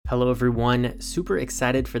Hello, everyone. Super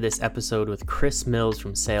excited for this episode with Chris Mills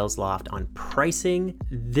from SalesLoft on pricing.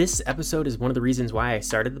 This episode is one of the reasons why I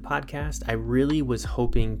started the podcast. I really was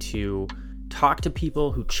hoping to talk to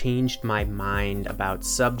people who changed my mind about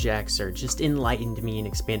subjects or just enlightened me and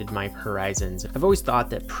expanded my horizons. I've always thought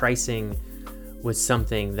that pricing was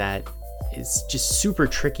something that is just super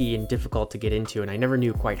tricky and difficult to get into, and I never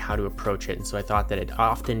knew quite how to approach it. And so I thought that it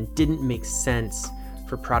often didn't make sense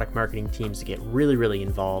for product marketing teams to get really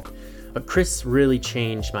involved. But Chris really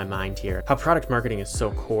changed my mind here. How product marketing is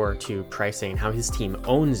so core to pricing and how his team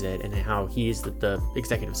owns it and how he is the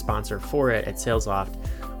executive sponsor for it at SalesLoft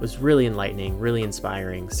was really enlightening, really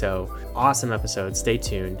inspiring. So awesome episode. Stay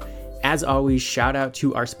tuned. As always, shout out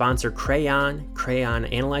to our sponsor, Crayon. Crayon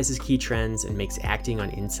analyzes key trends and makes acting on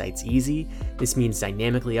insights easy. This means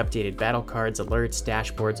dynamically updated battle cards, alerts,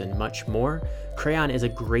 dashboards, and much more. Crayon is a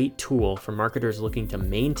great tool for marketers looking to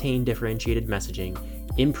maintain differentiated messaging,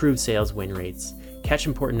 improve sales win rates, catch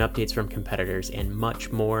important updates from competitors, and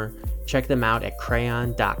much more. Check them out at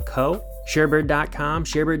crayon.co. Sharebird.com.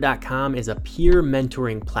 Sharebird.com is a peer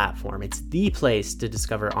mentoring platform. It's the place to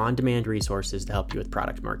discover on-demand resources to help you with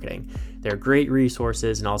product marketing. There are great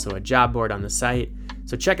resources and also a job board on the site.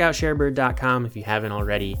 So check out sharebird.com if you haven't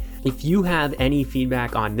already. If you have any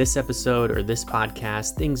feedback on this episode or this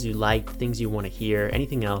podcast, things you like, things you want to hear,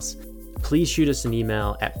 anything else, please shoot us an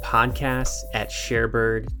email at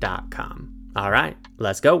podcasts@sharebird.com. All right,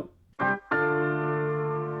 let's go.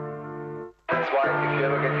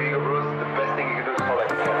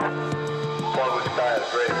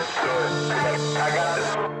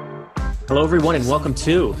 Hello, everyone, and welcome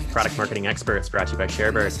to Product Marketing Experts, brought to you by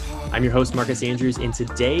ShareBird. I'm your host, Marcus Andrews, and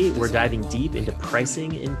today we're diving deep into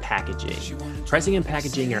pricing and packaging. Pricing and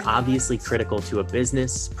packaging are obviously critical to a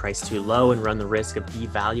business. Price too low and run the risk of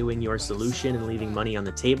devaluing your solution and leaving money on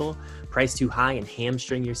the table. Price too high and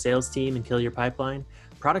hamstring your sales team and kill your pipeline.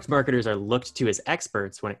 Product marketers are looked to as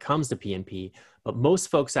experts when it comes to P&P, but most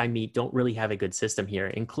folks I meet don't really have a good system here,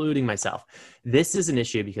 including myself. This is an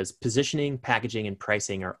issue because positioning, packaging, and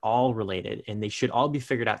pricing are all related, and they should all be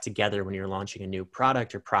figured out together when you're launching a new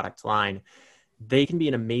product or product line. They can be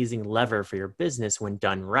an amazing lever for your business when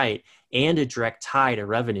done right and a direct tie to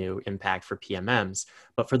revenue impact for PMMs.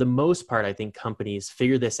 But for the most part, I think companies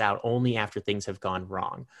figure this out only after things have gone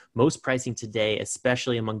wrong. Most pricing today,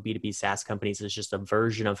 especially among B2B SaaS companies, is just a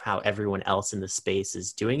version of how everyone else in the space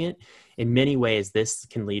is doing it. In many ways, this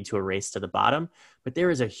can lead to a race to the bottom, but there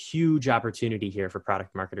is a huge opportunity here for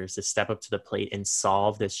product marketers to step up to the plate and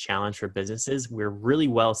solve this challenge for businesses we're really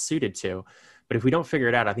well suited to. But if we don't figure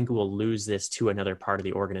it out, I think we'll lose this to another part of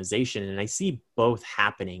the organization. And I see both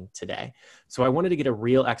happening today. So I wanted to get a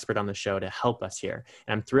real expert on the show to help us here.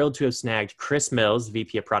 And I'm thrilled to have snagged Chris Mills,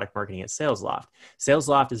 VP of Product Marketing at SalesLoft.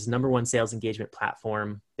 SalesLoft is the #1 sales engagement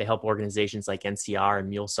platform. They help organizations like NCR and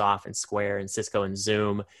MuleSoft and Square and Cisco and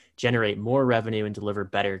Zoom generate more revenue and deliver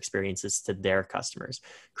better experiences to their customers.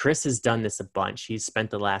 Chris has done this a bunch. He's spent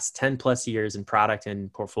the last 10 plus years in product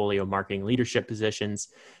and portfolio marketing leadership positions,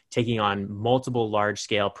 taking on multiple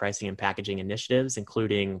large-scale pricing and packaging initiatives,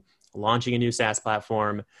 including launching a new SaaS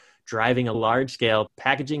platform, driving a large-scale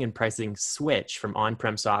packaging and pricing switch from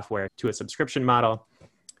on-prem software to a subscription model.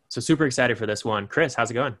 So super excited for this one. Chris,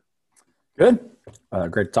 how's it going? Good.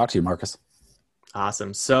 Great to talk to you, Marcus.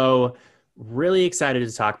 Awesome. So really excited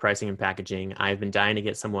to talk pricing and packaging. I've been dying to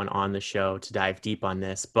get someone on the show to dive deep on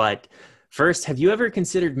this. But first, have you ever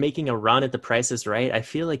considered making a run at the Price is Right? I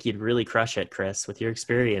feel like you'd really crush it, Chris, with your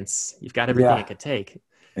experience. You've got everything it could take.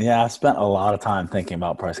 Yeah, I've spent a lot of time thinking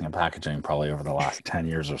about pricing and packaging probably over the last 10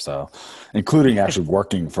 years or so, including actually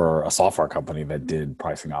working for a software company that did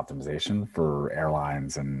pricing optimization for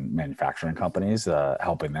airlines and manufacturing companies,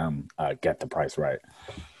 helping them get the price right.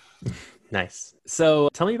 Nice. So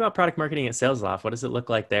tell me about product marketing at SalesLoft. What does it look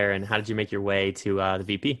like there, and how did you make your way to the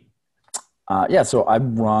VP? So I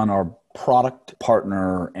run our product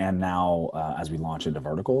partner and now as we launch into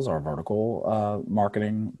verticals, our vertical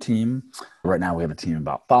marketing team. Right now we have a team of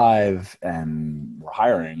about 5 and we're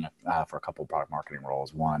hiring for a couple of product marketing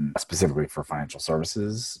roles, one specifically for financial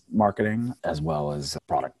services marketing as well as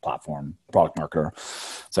product platform, product marketer.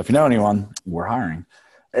 So if you know anyone, we're hiring.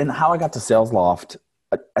 And how I got to SalesLoft,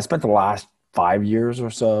 I spent the last 5 years or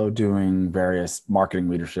so doing various marketing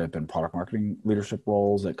leadership and product marketing leadership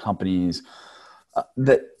roles at companies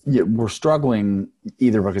that were struggling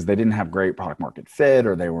either because they didn't have great product market fit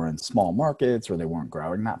or they were in small markets or they weren't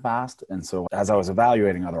growing that fast. And so as I was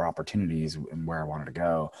evaluating other opportunities and where I wanted to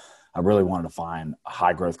go, I really wanted to find a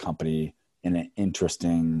high growth company in an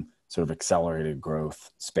interesting sort of accelerated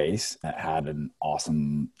growth space that had an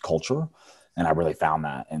awesome culture And I really found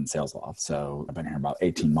that in SalesLoft. So I've been here about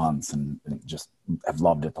 18 months and just have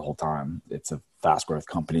loved it the whole time. It's a fast growth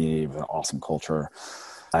company with an awesome culture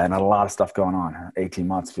and a lot of stuff going on. 18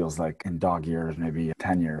 months feels like in dog years, maybe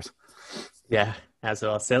 10 years. Yeah, as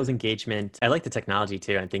well. Sales engagement. I like the technology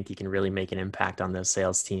too. I think you can really make an impact on those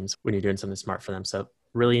sales teams when you're doing something smart for them. So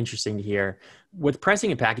really interesting to hear. With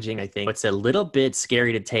pricing and packaging, I think it's a little bit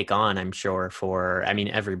scary to take on, I'm sure, for, I mean,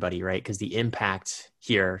 everybody, right? Because the impact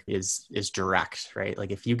here is direct, right?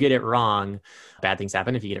 Like if you get it wrong, bad things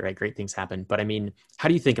happen. If you get it right, great things happen. But I mean, how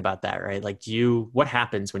do you think about that, right? Like what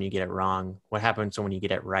happens when you get it wrong? What happens when you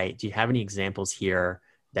get it right? Do you have any examples here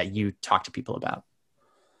that you talk to people about?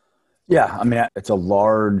 Yeah, I mean, it's a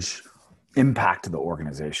large impact to the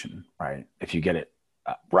organization, right? If you get it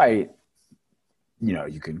right,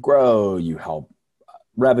 you can grow, you help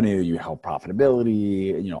revenue, you help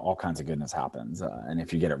profitability, all kinds of goodness happens. And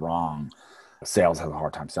if you get it wrong, sales has a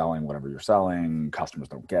hard time selling whatever you're selling, customers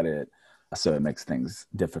don't get it. So it makes things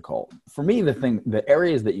difficult. For me, the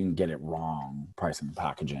areas that you can get it wrong, pricing and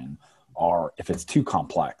packaging, are if it's too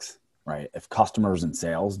complex, right? If customers and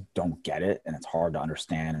sales don't get it and it's hard to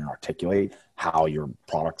understand and articulate how your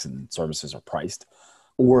products and services are priced,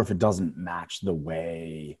 or if it doesn't match the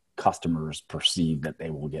way customers perceive that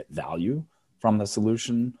they will get value from the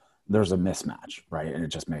solution, there's a mismatch, right? And it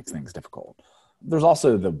just makes things difficult. There's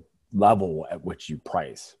also the level at which you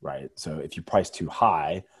price, right? So if you price too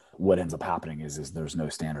high, what ends up happening is there's no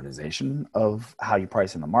standardization of how you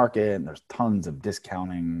price in the market, and there's tons of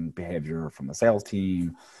discounting behavior from the sales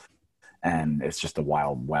team, and it's just a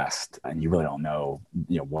wild west, and you really don't know,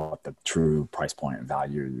 what the true price point and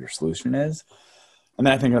value of your solution is. And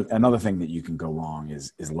then I think another thing that you can go wrong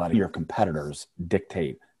is letting your competitors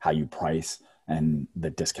dictate how you price and the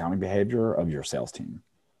discounting behavior of your sales team.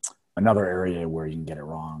 Another area where you can get it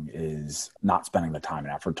wrong is not spending the time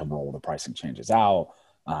and effort to roll the pricing changes out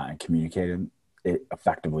and communicating it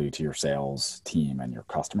effectively to your sales team and your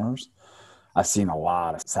customers. I've seen a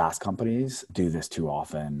lot of SaaS companies do this too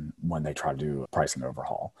often when they try to do a pricing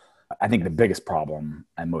overhaul. I think the biggest problem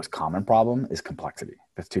and most common problem is complexity.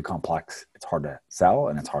 If it's too complex, it's hard to sell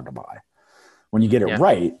and it's hard to buy. When you get it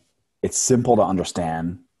right, it's simple to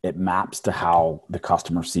understand. It maps to how the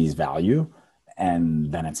customer sees value,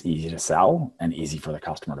 and then it's easy to sell and easy for the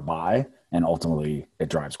customer to buy. And ultimately, it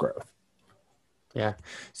drives growth. Yeah,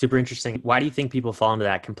 super interesting. Why do you think people fall into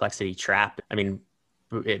that complexity trap? I mean,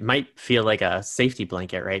 it might feel like a safety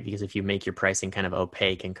blanket, right? Because if you make your pricing kind of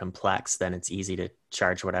opaque and complex, then it's easy to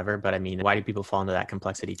charge whatever. But I mean, why do people fall into that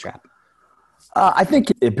complexity trap? I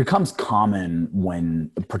think it becomes common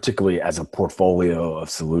when, particularly as a portfolio of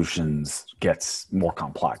solutions gets more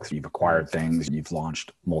complex. You've acquired things, you've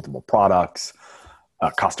launched multiple products,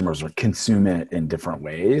 customers consume it in different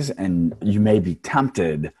ways, and you may be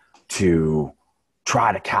tempted to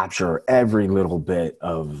try to capture every little bit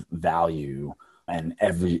of value and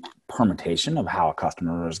every permutation of how a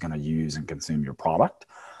customer is going to use and consume your product.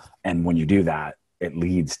 And when you do that, it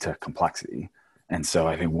leads to complexity. And so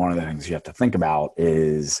I think one of the things you have to think about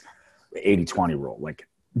is the 80-20 rule. Like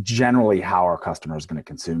generally how our customer is going to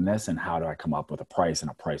consume this, and how do I come up with a price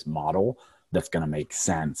and a price model that's going to make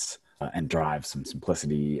sense and drive some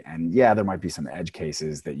simplicity. And yeah, there might be some edge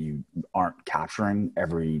cases that you aren't capturing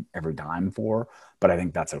every dime for, but I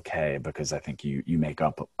think that's okay, because I think you make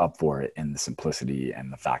up for it in the simplicity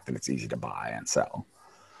and the fact that it's easy to buy and sell.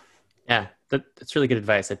 Yeah, that's really good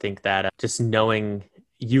advice. I think that just knowing,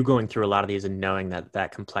 you going through a lot of these and knowing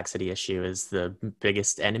that complexity issue is the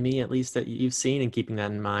biggest enemy, at least that you've seen, and keeping that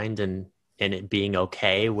in mind, and it being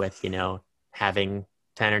okay with, having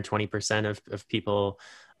 10 or 20% of people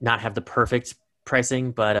not have the perfect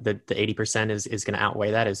pricing, but the 80% is going to outweigh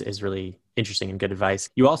that is really interesting and good advice.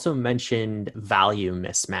 You also mentioned value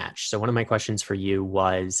mismatch. So one of my questions for you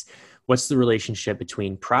was, what's the relationship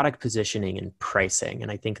between product positioning and pricing? And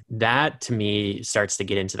I think that to me starts to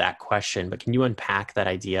get into that question, but can you unpack that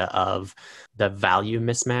idea of the value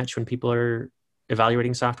mismatch when people are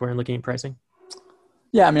evaluating software and looking at pricing?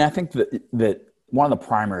 Yeah, I mean, I think that one of the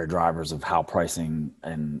primary drivers of how pricing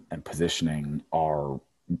and positioning are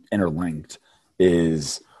interlinked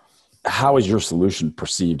is, how is your solution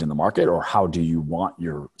perceived in the market, or how do you want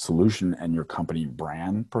your solution and your company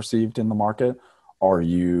brand perceived in the market? Are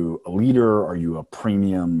you a leader? Are you a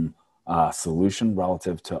premium solution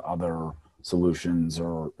relative to other solutions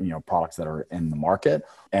or products that are in the market?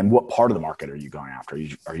 And what part of the market are you going after?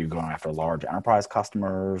 Are you going after large enterprise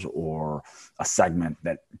customers, or a segment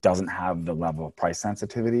that doesn't have the level of price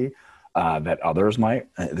sensitivity that others might?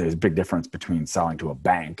 There's a big difference between selling to a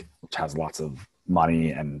bank, which has lots of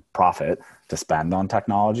money and profit to spend on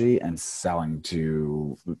technology and selling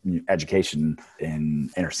to education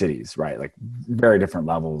in inner cities, right? Like very different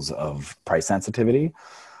levels of price sensitivity.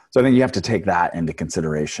 So I think you have to take that into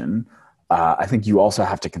consideration. I think you also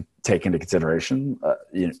have to take into consideration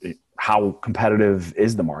how competitive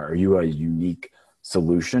is the market. Are you a unique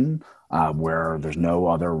solution where there's no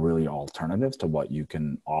other really alternatives to what you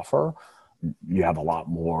can offer? You have a lot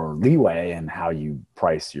more leeway in how you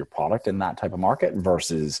price your product in that type of market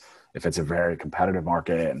versus if it's a very competitive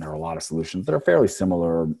market and there are a lot of solutions that are fairly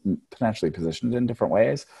similar, potentially positioned in different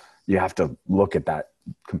ways. You have to look at that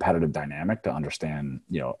competitive dynamic to understand,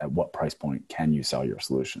 at what price point can you sell your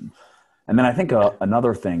solution. And then I think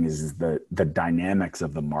another thing is the dynamics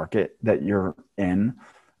of the market that you're in.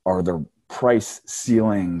 Are there price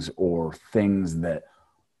ceilings or things that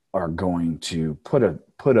are going to put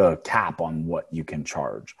a cap on what you can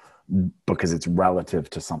charge because it's relative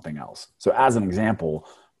to something else? So as an example,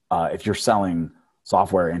 if you're selling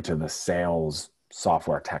software into the sales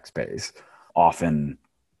software tech space, often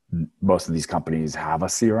most of these companies have a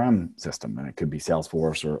CRM system, and it could be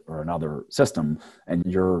Salesforce or another system. And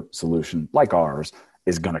your solution, like ours,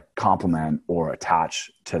 is going to complement or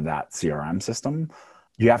attach to that CRM system.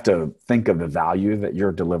 You have to think of the value that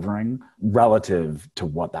you're delivering relative to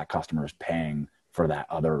what that customer is paying for that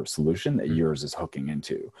other solution that yours is hooking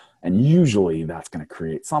into. And usually that's going to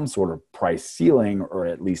create some sort of price ceiling or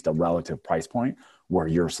at least a relative price point where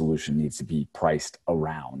your solution needs to be priced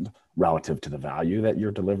around relative to the value that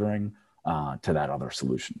you're delivering to that other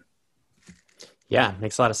solution. Yeah,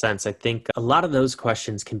 makes a lot of sense. I think a lot of those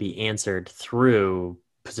questions can be answered through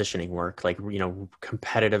positioning work, like,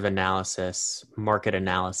 competitive analysis, market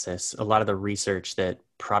analysis, a lot of the research that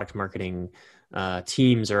product marketing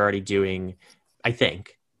teams are already doing, I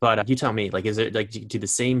think. But you tell me, like, is it like, do the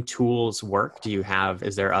same tools work?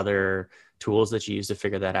 Is there other tools that you use to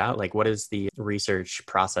figure that out? Like, what does the research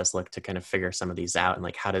process look to kind of figure some of these out? And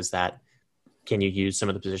like, can you use some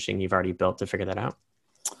of the positioning you've already built to figure that out?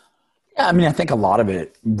 Yeah, I mean, I think a lot of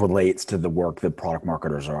it relates to the work that product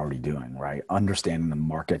marketers are already doing, right? Understanding the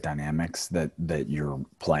market dynamics that you're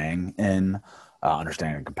playing in,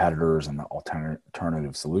 understanding competitors and the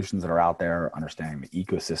alternative solutions that are out there, understanding the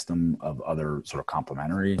ecosystem of other sort of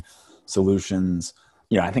complementary solutions.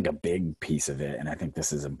 I think a big piece of it, and I think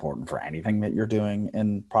this is important for anything that you're doing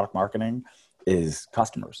in product marketing, is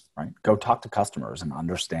customers, right? Go talk to customers and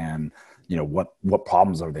understand, what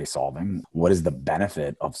problems are they solving? What is the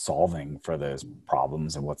benefit of solving for those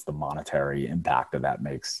problems? And what's the monetary impact that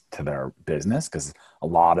makes to their business? Because a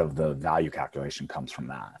lot of the value calculation comes from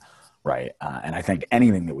that, right? And I think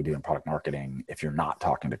anything that we do in product marketing, if you're not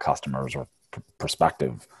talking to customers or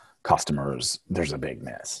prospective customers, there's a big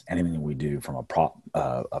miss. Anything that we do from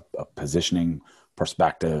a positioning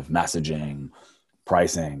perspective, messaging,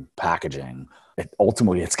 pricing, packaging,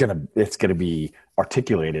 ultimately it's gonna be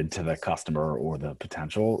articulated to the customer or the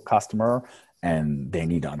potential customer, and they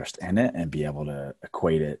need to understand it and be able to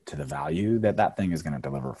equate it to the value that thing is going to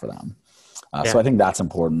deliver for them. So I think that's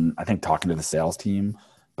important. I think talking to the sales team,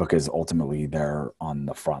 because ultimately they're on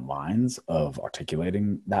the front lines of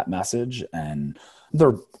articulating that message, and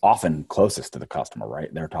they're often closest to the customer,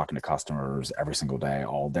 right? They're talking to customers every single day,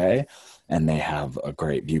 all day, and they have a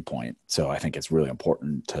great viewpoint. So I think it's really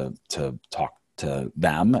important to talk to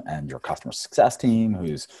them and your customer success team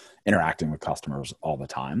who's interacting with customers all the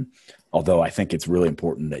time. Although I think it's really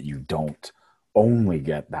important that you don't only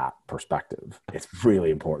get that perspective. It's really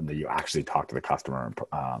important that you actually talk to the customer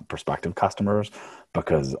and prospective customers,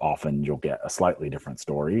 because often you'll get a slightly different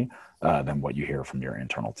story than what you hear from your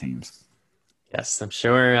internal teams. Yes, I'm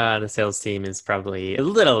sure the sales team is probably a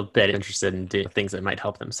little bit interested in doing things that might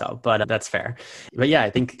help them sell, but that's fair. But yeah, I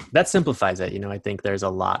think that simplifies it. I think there's a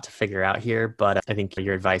lot to figure out here, but I think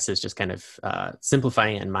your advice is just kind of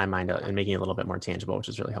simplifying it in my mind and making it a little bit more tangible, which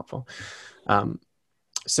is really helpful.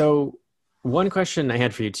 So one question I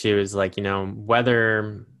had for you too is like,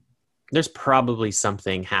 whether there's probably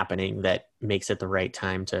something happening that makes it the right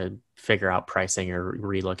time to figure out pricing or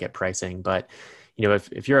relook at pricing, but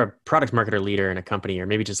if you're a product marketer leader in a company, or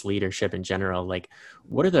maybe just leadership in general, like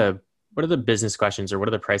what are the business questions or what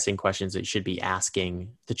are the pricing questions that you should be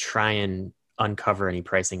asking to try and uncover any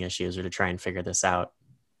pricing issues or to try and figure this out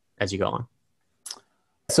as you go on?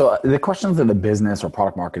 So the questions that the business or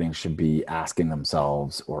product marketing should be asking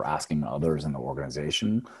themselves or asking others in the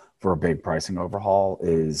organization for a big pricing overhaul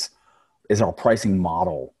is our pricing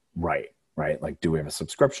model right? Like, do we have a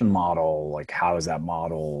subscription model? Like, how is that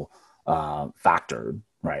model factored,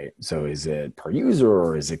 right? So is it per user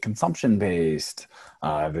or is it consumption based?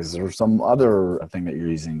 Is there some other thing that you're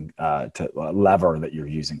using lever that you're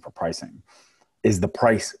using for pricing? is the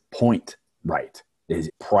price point right? Is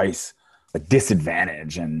price a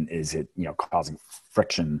disadvantage, and is it, causing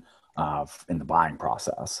friction in the buying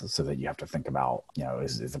process, so that you have to think about,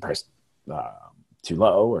 is the price too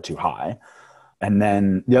low or too high? And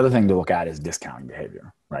then the other thing to look at is discounting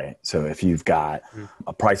behavior, right? So if you've got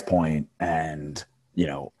a price point and,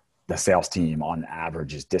 the sales team on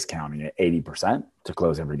average is discounting at 80% to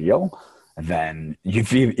close every deal, then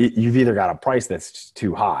you've either got a price that's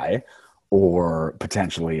too high, or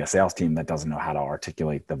potentially a sales team that doesn't know how to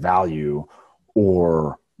articulate the value,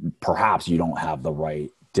 or perhaps you don't have the right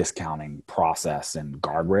discounting process and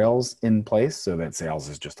guardrails in place, so that sales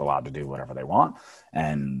is just allowed to do whatever they want.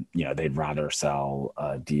 And, they'd rather sell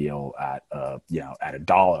a deal at at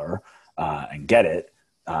 $1 and get it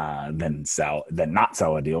than not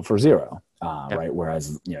sell a deal for $0. Right.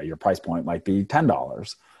 Whereas, your price point might be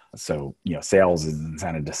 $10. So, sales is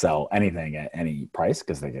incented to sell anything at any price,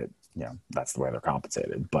 because they get, that's the way they're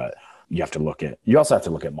compensated. But you also have to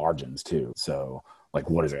look at margins too. So, like,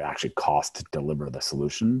 what does it actually cost to deliver the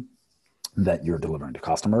solution that you're delivering to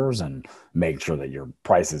customers, and make sure that your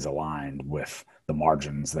price is aligned with the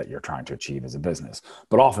margins that you're trying to achieve as a business.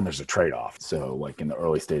 But often there's a trade-off. So, like, in the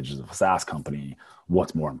early stages of a SaaS company,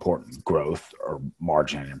 what's more important, growth or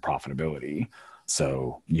margin and profitability?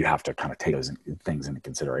 So you have to kind of take those things into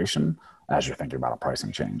consideration as you're thinking about a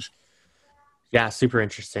pricing change. Yeah, super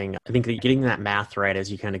interesting. I think that getting that math right as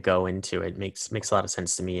you kind of go into it makes a lot of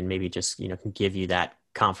sense to me, and maybe just, can give you that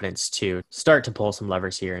confidence to start to pull some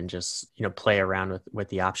levers here and just, play around with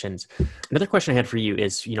the options. Another question I had for you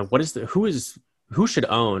is, who should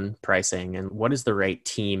own pricing, and what is the right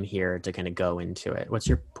team here to kind of go into it? What's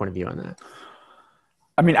your point of view on that?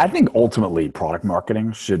 I mean, I think ultimately product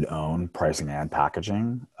marketing should own pricing and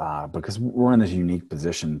packaging, because we're in this unique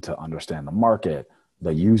position to understand the market,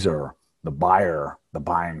 the user, the buyer, the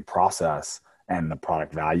buying process, and the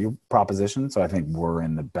product value proposition. So I think we're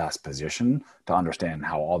in the best position to understand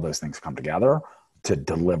how all those things come together to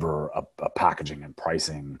deliver a packaging and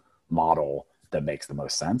pricing model that makes the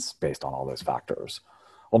most sense based on all those factors.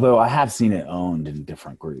 Although I have seen it owned in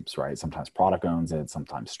different groups, right? Sometimes product owns it,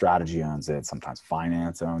 sometimes strategy owns it, sometimes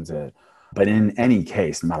finance owns it. But in any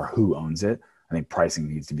case, no matter who owns it, I think pricing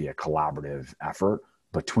needs to be a collaborative effort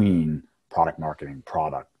between product marketing,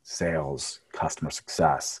 product, sales, customer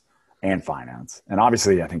success, and finance. And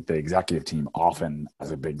obviously, I think the executive team often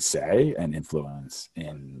has a big say and influence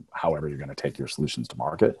in however you're going to take your solutions to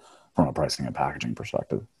market from a pricing and packaging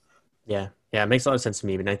perspective. Yeah. It makes a lot of sense to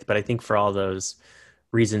me. But I think for all those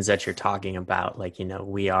reasons that you're talking about, like,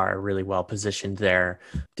 we are really well positioned there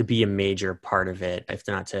to be a major part of it, if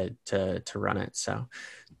not to run it. So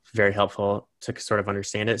very helpful to sort of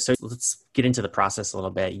understand it. So let's get into the process a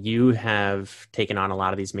little bit. You have taken on a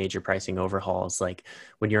lot of these major pricing overhauls. Like,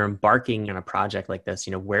 when you're embarking on a project like this,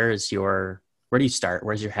 where do you start?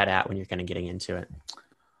 Where's your head at when you're kind of getting into it?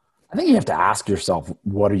 I think you have to ask yourself,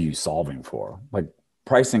 what are you solving for? Like,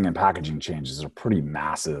 pricing and packaging changes are pretty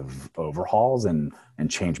massive overhauls and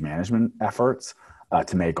change management efforts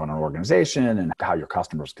to make on an organization and how your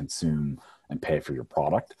customers consume and pay for your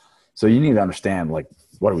product. So you need to understand, like,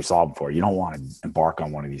 what are we solving for? You don't want to embark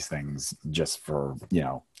on one of these things just for,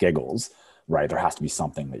 giggles, right? There has to be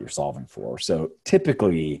something that you're solving for. So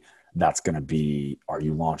typically that's going to be, are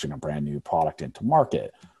you launching a brand new product into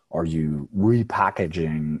market? Are you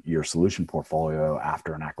repackaging your solution portfolio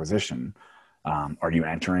after an acquisition? Are you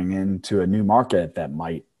entering into a new market that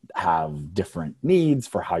might have different needs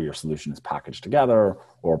for how your solution is packaged together,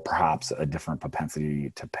 or perhaps a different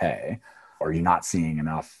propensity to pay? Are you not seeing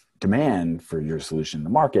enough demand for your solution in the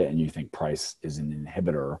market, and you think price is an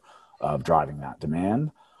inhibitor of driving that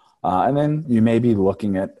demand? And then you may be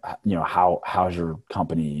looking at, how's your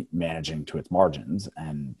company managing to its margins?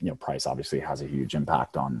 And, price obviously has a huge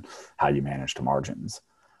impact on how you manage to margins.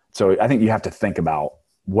 So I think you have to think about,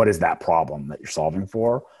 what is that problem that you're solving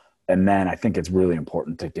for? And then I think it's really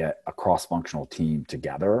important to get a cross-functional team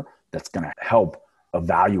together that's going to help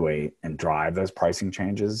evaluate and drive those pricing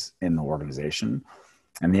changes in the organization.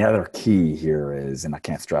 And the other key here is, and I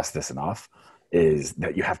can't stress this enough, is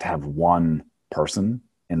that you have to have one person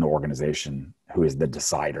in the organization who is the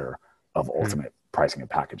decider of ultimate pricing and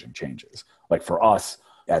packaging changes. Like, for us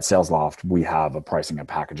at SalesLoft, we have a pricing and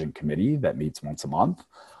packaging committee that meets once a month,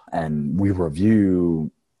 and we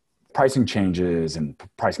review pricing changes and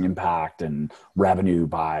pricing impact and revenue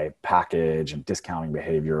by package and discounting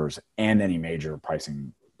behaviors and any major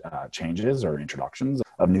pricing changes or introductions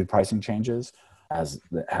of new pricing changes. As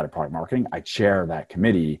the head of product marketing, I chair that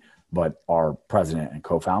committee, but our president and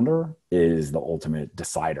co-founder is the ultimate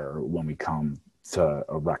decider when we come to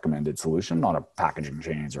a recommended solution on a packaging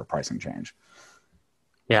change or pricing change.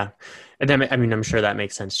 Yeah. And then, I mean, I'm sure that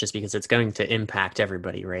makes sense just because it's going to impact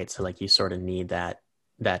everybody, right? So like you sort of need that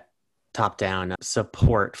top down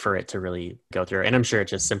support for it to really go through. And I'm sure it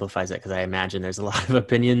just simplifies it because I imagine there's a lot of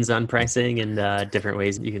opinions on pricing and different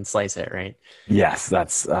ways you can slice it, right? Yes,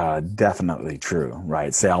 that's definitely true,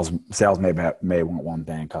 right? Sales may want one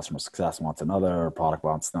thing, customer success wants another, product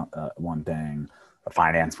wants one thing,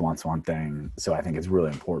 finance wants one thing. So I think it's really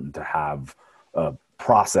important to have a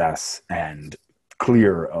process and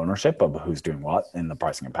clear ownership of who's doing what in the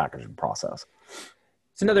pricing and packaging process.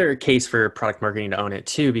 It's another case for product marketing to own it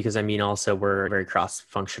too, because I mean, also we're a very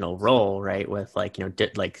cross-functional role, right? With like,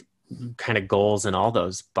 like kind of goals in all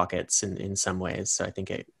those buckets in some ways. So I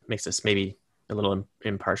think it makes us maybe a little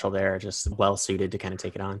impartial there, just well suited to kind of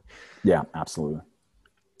take it on. Yeah, absolutely.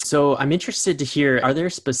 So I'm interested to hear, are there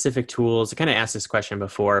specific tools? I kind of asked this question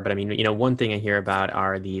before, but I mean, one thing I hear about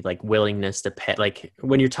are the like willingness to pay. Like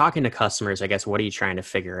when you're talking to customers, I guess, what are you trying to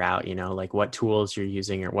figure out? Like what tools you're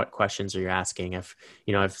using or what questions are you asking? If,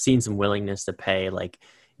 I've seen some willingness to pay like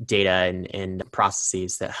data and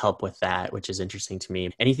processes that help with that, which is interesting to me.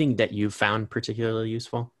 Anything that you found particularly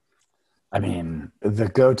useful? I mean, the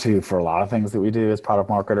go-to for a lot of things that we do as product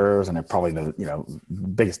marketers, and it probably the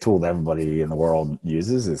biggest tool that everybody in the world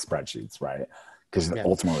uses is spreadsheets, right? Because Yeah.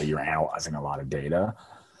 ultimately you're analyzing a lot of data.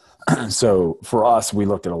 So for us, we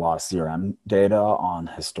looked at a lot of CRM data on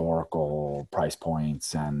historical price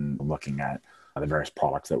points and looking at the various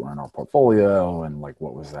products that were in our portfolio and like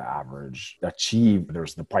what was the average achieved.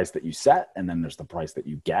 There's the price that you set, and then there's the price that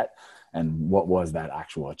you get, and what was that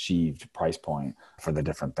actual achieved price point for the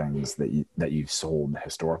different things that you've sold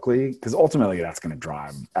historically. Because ultimately, that's going to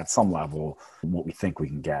drive at some level what we think we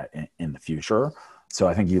can get in the future. So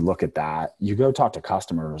I think you look at that, you go talk to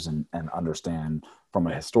customers and understand from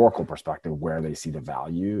a historical perspective where they see the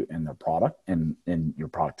value in their product and in your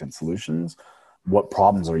product and solutions. What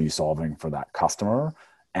problems are you solving for that customer?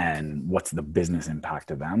 And what's the business impact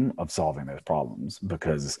to them of solving those problems?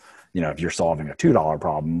 Because, if you're solving a $2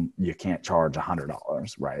 problem, you can't charge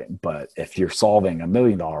 $100, right? But if you're solving $1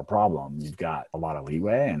 million problem, you've got a lot of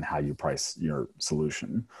leeway in how you price your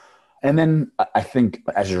solution. And then I think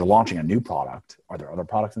as you're launching a new product, are there other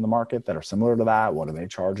products in the market that are similar to that? What are they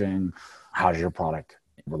charging? How does your product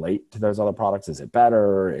relate to those other products? Is it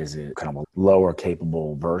better? Is it kind of a lower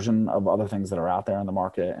capable version of other things that are out there in the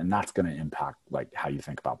market? And that's going to impact like how you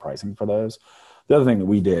think about pricing for those. The other thing that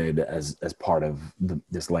we did as part of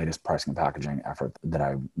this latest pricing and packaging effort that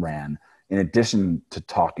I ran, in addition to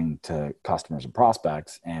talking to customers and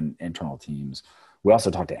prospects and internal teams, we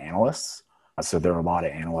also talked to analysts. So there are a lot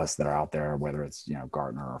of analysts that are out there, whether it's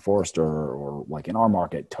Gartner or Forrester, or like in our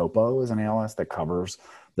market, Topo is an analyst that covers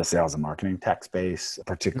the sales and marketing tech space,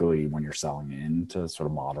 particularly when you're selling into sort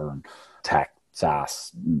of modern tech,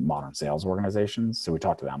 SaaS, modern sales organizations. So we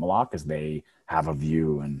talk to them a lot because they have a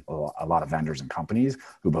view, and a lot of vendors and companies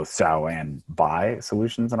who both sell and buy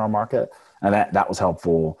solutions in our market. And that was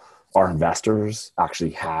helpful. Our investors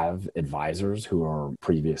actually have advisors who are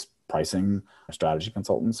previous pricing strategy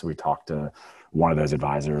consultants. So we talked to one of those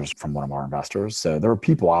advisors from one of our investors. So there are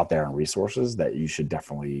people out there and resources that you should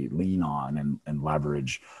definitely lean on and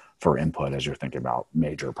leverage for input as you're thinking about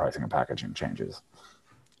major pricing and packaging changes.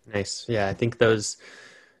 Nice. Yeah, I think those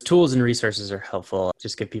tools and resources are helpful.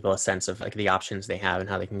 Just give people a sense of like the options they have and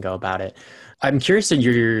how they can go about it. I'm curious in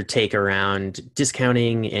your take around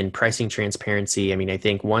discounting and pricing transparency. I mean, I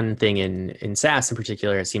think one thing in SaaS in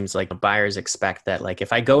particular, it seems like buyers expect that like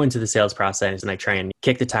if I go into the sales process and I try and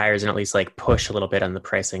kick the tires and at least like push a little bit on the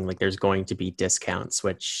pricing, like there's going to be discounts,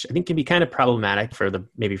 which I think can be kind of problematic for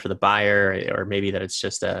the buyer, or maybe that it's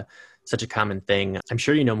just such a common thing. I'm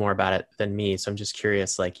sure you know more about it than me. So I'm just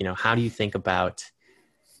curious, like, how do you think about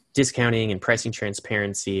discounting and pricing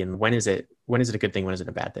transparency, and when is it a good thing, when is it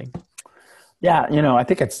a bad thing? Yeah, I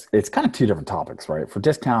think it's kind of two different topics, right? For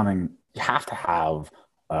discounting, you have to have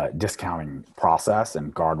a discounting process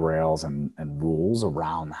and guardrails and rules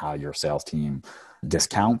around how your sales team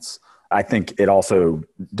discounts. I think it also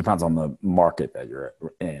depends on the market that you're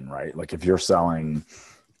in, right? Like if you're selling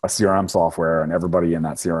a CRM software and everybody in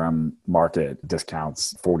that CRM market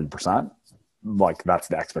discounts 40%, like that's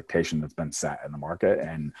the expectation that's been set in the market,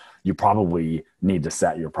 and you probably need to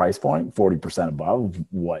set your price point 40% above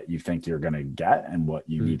what you think you're going to get and what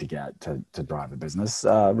you need to get to drive the business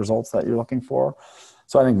results that you're looking for.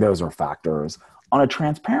 So I think those are factors. On a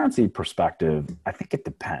transparency perspective, I think it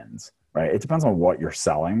depends, right? It depends on what you're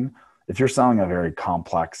selling. If you're selling a very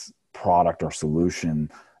complex product or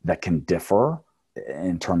solution that can differ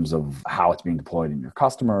in terms of how it's being deployed in your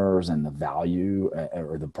customers and the value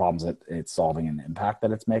or the problems that it's solving and the impact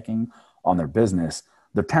that it's making on their business,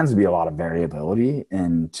 there tends to be a lot of variability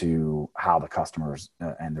into how the customers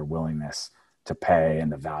and their willingness to pay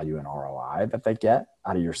and the value and ROI that they get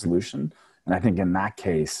out of your solution. And I think in that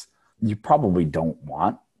case, you probably don't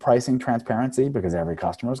want pricing transparency because every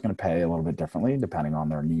customer is going to pay a little bit differently depending on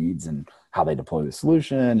their needs and how they deploy the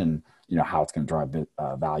solution and how it's going to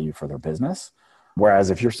drive value for their business. Whereas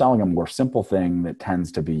if you're selling a more simple thing that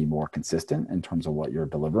tends to be more consistent in terms of what you're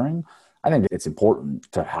delivering, I think it's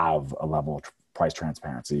important to have a level of price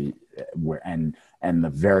transparency and the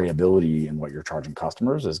variability in what you're charging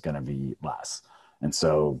customers is going to be less. And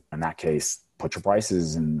so in that case, put your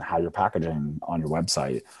prices and how you're packaging on your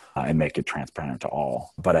website and make it transparent to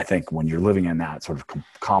all. But I think when you're living in that sort of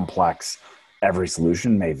complex, every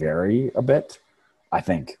solution may vary a bit. I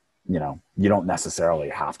think, you don't necessarily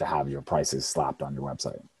have to have your prices slapped on your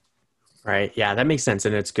website. Right. Yeah, that makes sense.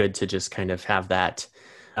 And it's good to just kind of have that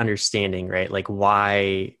understanding, right? Like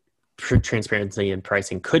why transparency and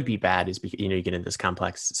pricing could be bad is because, you get into this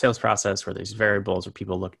complex sales process where there's variables where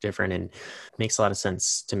people look different, and it makes a lot of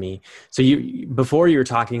sense to me. So before you were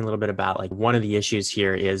talking a little bit about like one of the issues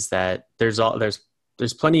here is that there's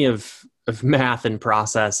plenty of math and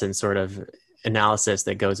process and sort of analysis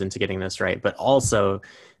that goes into getting this right, but also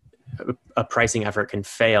a pricing effort can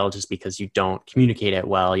fail just because you don't communicate it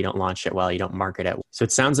well, you don't launch it well, you don't market it. So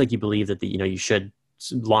it sounds like you believe that you should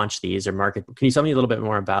launch these or market. Can you tell me a little bit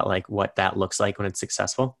more about like what that looks like when it's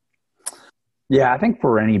successful? Yeah, I think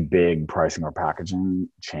for any big pricing or packaging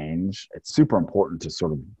change, it's super important to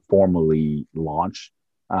sort of formally launch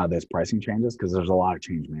those pricing changes because there's a lot of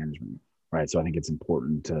change management, right? So I think it's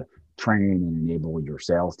important to train and enable your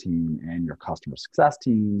sales team and your customer success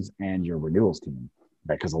teams and your renewals team,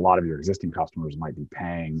 right? Because a lot of your existing customers might be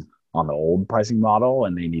paying on the old pricing model,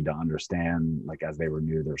 and they need to understand, like as they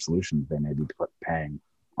renew their solutions, they may be paying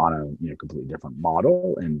on a completely different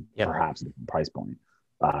model and perhaps a different price point.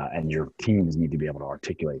 And your teams need to be able to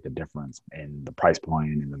articulate the difference in the price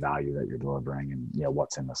point and the value that you're delivering and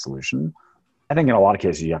what's in the solution. I think in a lot of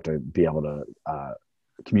cases, you have to be able to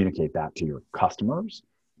communicate that to your customers,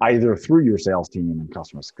 either through your sales team and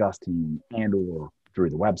customer success team and or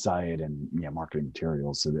through the website and marketing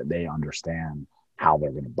materials so that they understand how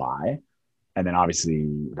they're going to buy. And then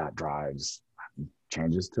obviously that drives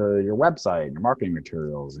changes to your website, your marketing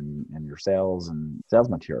materials and your sales and sales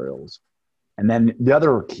materials. And then the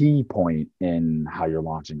other key point in how you're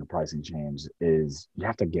launching a pricing change is you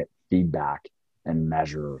have to get feedback and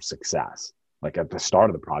measure success. Like at the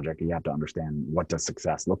start of the project, you have to understand, what does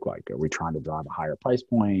success look like? Are we trying to drive a higher price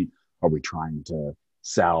point? Are we trying to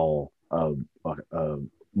sell a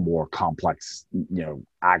more complex,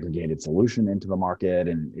 aggregated solution into the market?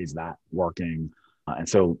 And is that working? And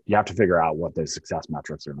so you have to figure out what those success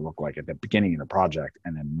metrics are going to look like at the beginning of the project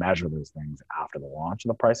and then measure those things after the launch of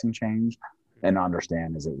the pricing change and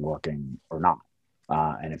understand, is it working or not?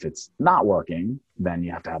 And if it's not working, then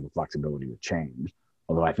you have to have the flexibility to change.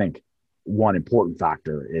 Although I think one important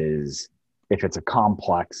factor is if it's a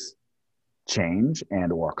complex change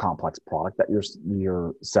and or a complex product that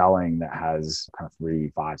you're selling that has kind of 3,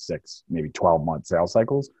 5, 6, maybe 12-month sales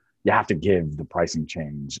cycles, you have to give the pricing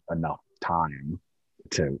change enough time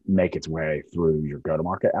to make its way through your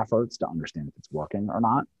go-to-market efforts to understand if it's working or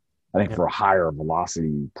not. I think for a higher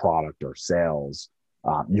velocity product or sales,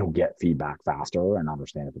 you'll get feedback faster and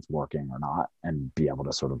understand if it's working or not and be able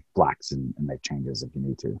to sort of flex and make changes if you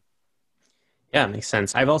need to. Yeah, it makes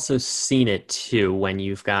sense. I've also seen it too when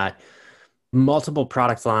you've got multiple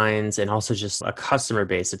product lines and also just a customer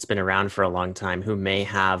base that's been around for a long time who may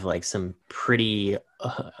have like some pretty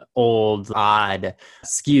old, odd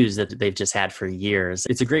SKUs that they've just had for years.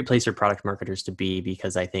 It's a great place for product marketers to be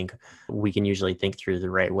because I think we can usually think through the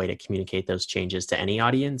right way to communicate those changes to any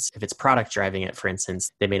audience. If it's product driving it, for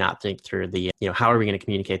instance, they may not think through the, how are we going to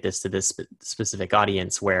communicate this to this specific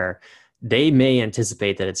audience where they may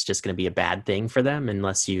anticipate that it's just going to be a bad thing for them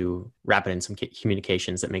unless you wrap it in some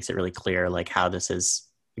communications that makes it really clear, like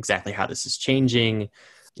exactly how this is changing,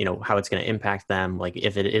 how it's going to impact them. Like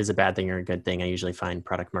if it is a bad thing or a good thing, I usually find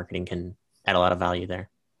product marketing can add a lot of value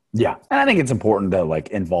there. Yeah. And I think it's important to like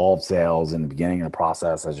involve sales in the beginning of the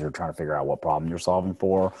process as you're trying to figure out what problem you're solving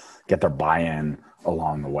for, get their buy-in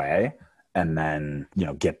along the way, and then,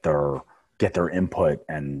 get their input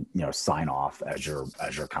and sign off as you're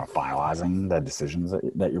kind of finalizing the decisions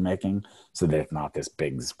that you're making, so that it's not this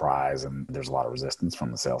big surprise and there's a lot of resistance from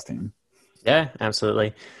the sales team. Yeah,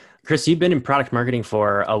 absolutely. Chris, you've been in product marketing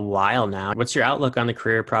for a while now. What's your outlook on the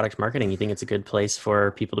career of product marketing? You think it's a good place for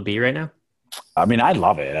people to be right now? I mean, I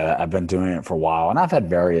love it. I've been doing it for a while, and I've had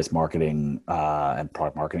various marketing and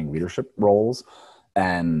product marketing leadership roles.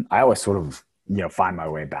 And I always sort of find my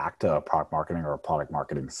way back to a product marketing or a product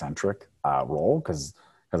marketing centric role because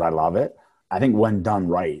I love it. I think when done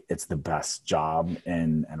right, it's the best job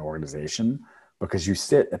in an organization because you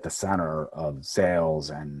sit at the center of sales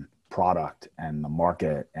and product and the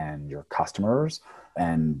market and your customers.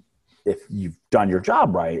 And if you've done your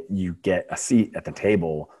job right, you get a seat at the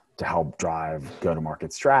table to help drive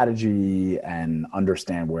go-to-market strategy and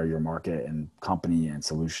understand where your market and company and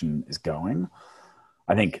solution is going.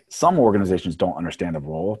 I think some organizations don't understand the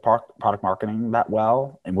role of product marketing that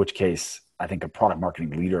well, in which case I think a product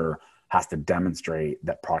marketing leader has to demonstrate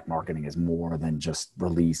that product marketing is more than just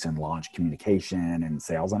release and launch communication and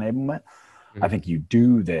sales enablement. I think you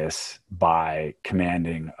do this by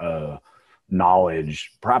commanding a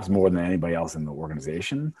knowledge, perhaps more than anybody else in the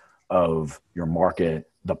organization, of your market,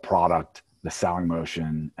 the product, the selling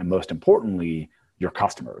motion, and most importantly, your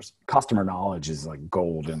customers. Customer knowledge is like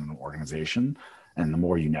gold in an organization. And the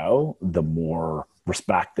more you know, the more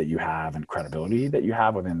respect that you have and credibility that you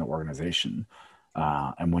have within the organization.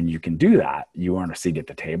 And when you can do that, you earn a seat at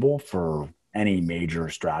the table for any major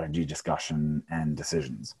strategy discussion and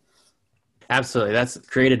decisions. Absolutely. That's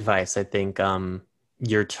great advice. I think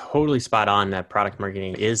you're totally spot on that product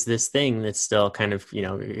marketing is this thing that's still kind of,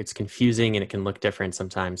 it's confusing and it can look different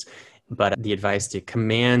sometimes. But the advice to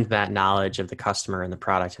command that knowledge of the customer and the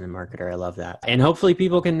product and the marketer, I love that. And hopefully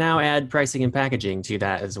people can now add pricing and packaging to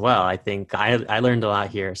that as well. I think I learned a lot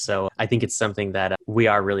here. So I think it's something that we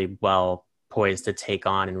are really well poised to take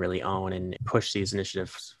on and really own and push these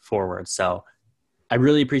initiatives forward. So I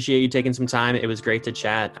really appreciate you taking some time. It was great to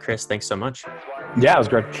chat. Chris, thanks so much. Yeah, it was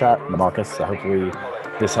great to chat, Marcus. Hopefully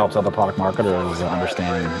this helps other product marketers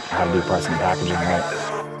understand how to do pricing and packaging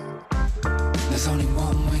right. There's only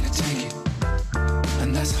one way to take it,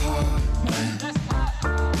 and that's hard, man.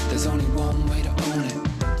 There's only one way to own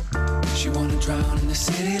it. She wanna drown in the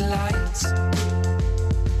city lights,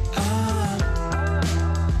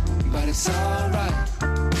 but it's alright.